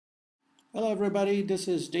Hello everybody, this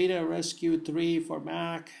is Data Rescue 3 for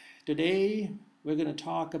Mac. Today we're going to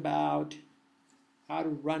talk about how to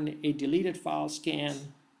run a deleted file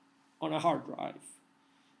scan on a hard drive.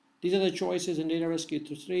 These are the choices in Data Rescue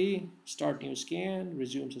 3: Start New Scan,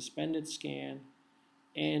 Resume Suspended Scan,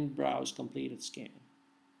 and Browse Completed Scan.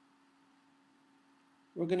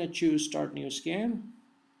 We're going to choose Start New Scan.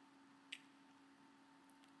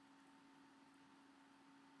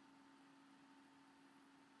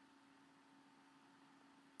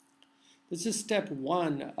 This is step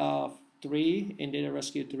 1 of 3 in Data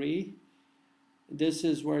Rescue 3. This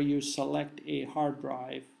is where you select a hard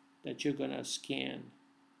drive that you're going to scan.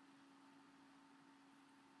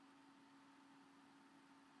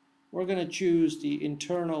 We're going to choose the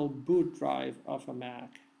internal boot drive of a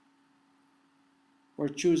Mac. We're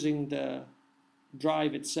choosing the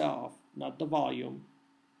drive itself, not the volume,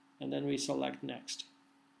 and then we select Next.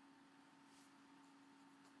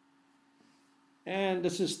 And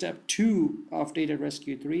this is step 2 of Data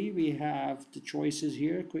Rescue 3. We have the choices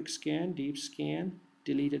here: Quick Scan, Deep Scan,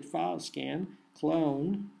 Deleted File Scan,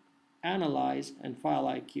 Clone, Analyze, and File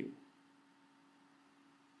IQ.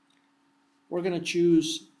 We're going to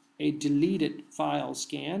choose a deleted file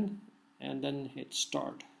scan and then hit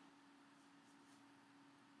Start.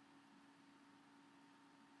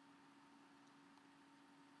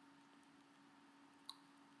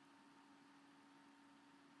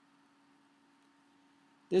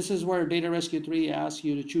 This is where Data Rescue 3 asks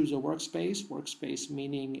you to choose a workspace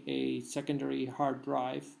meaning a secondary hard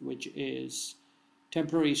drive, which is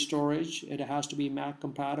temporary storage. It has to be Mac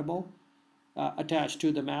compatible, attached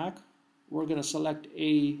to the Mac. We're going to select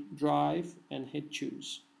a drive and hit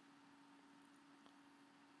Choose.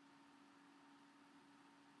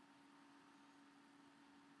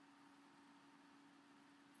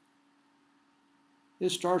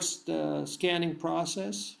 This starts the scanning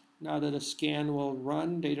process. Now that a scan will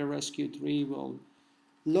run, Data Rescue 3 will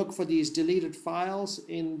look for these deleted files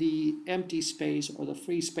in the empty space or the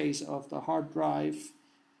free space of the hard drive.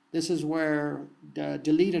 This is where the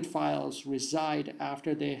deleted files reside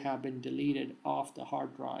after they have been deleted off the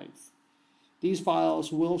hard drive. These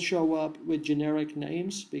files will show up with generic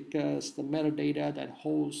names because the metadata that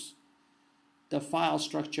holds the file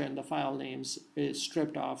structure and the file names is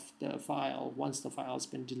stripped off the file once the file has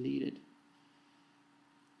been deleted.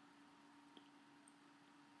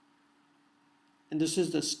 And this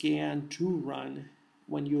is the scan to run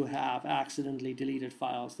when you have accidentally deleted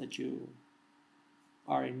files that you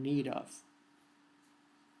are in need of.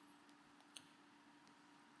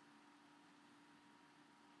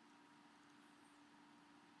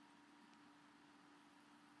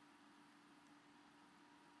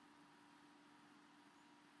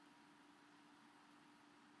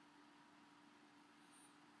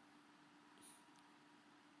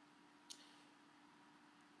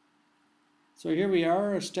 So here we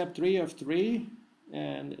are, step 3 of 3,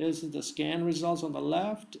 and this is the scan results on the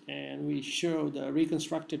left, and we show the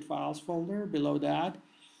reconstructed files folder. Below that,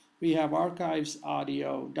 we have archives,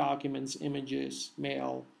 audio, documents, images,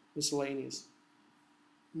 mail, miscellaneous,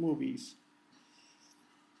 movies.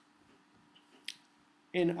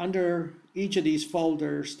 And under each of these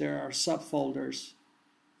folders, there are subfolders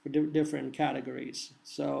for different categories.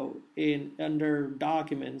 So under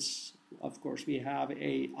documents, of course, we have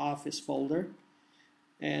a office folder,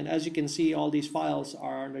 and as you can see, all these files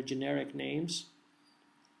are under generic names,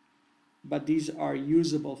 but these are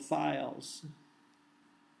usable files.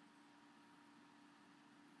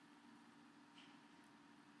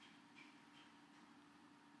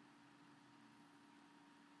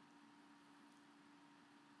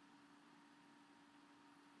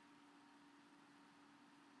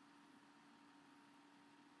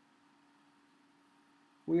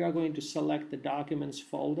 We are going to select the documents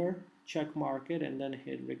folder, check mark it, and then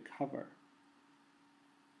hit recover.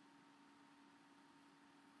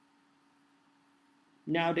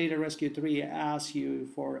 Now Data Rescue 3 asks you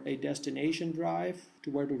for a destination drive to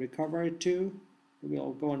where to recover it to.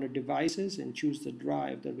 We'll go under devices and choose the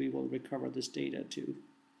drive that we will recover this data to.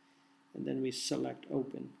 And then we select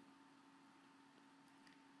open.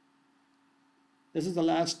 This is the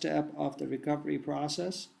last step of the recovery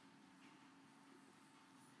process.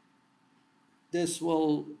 This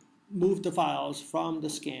will move the files from the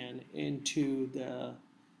scan into the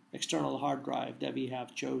external hard drive that we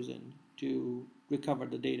have chosen to recover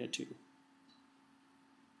the data to.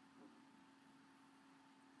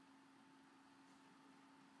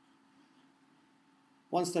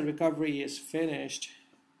 Once the recovery is finished,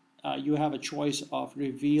 you have a choice of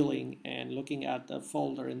revealing and looking at the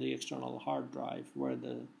folder in the external hard drive where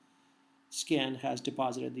the scan has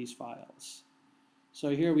deposited these files. So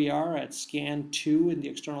here we are at scan 2 in the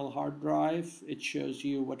external hard drive. It shows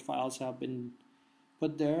you what files have been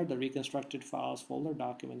put there, the reconstructed files folder,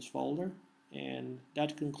 documents folder, and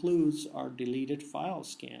that concludes our deleted file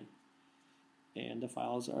scan. And the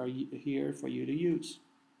files are here for you to use.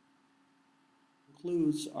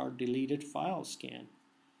 Concludes our deleted file scan.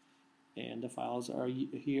 And the files are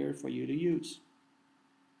here for you to use.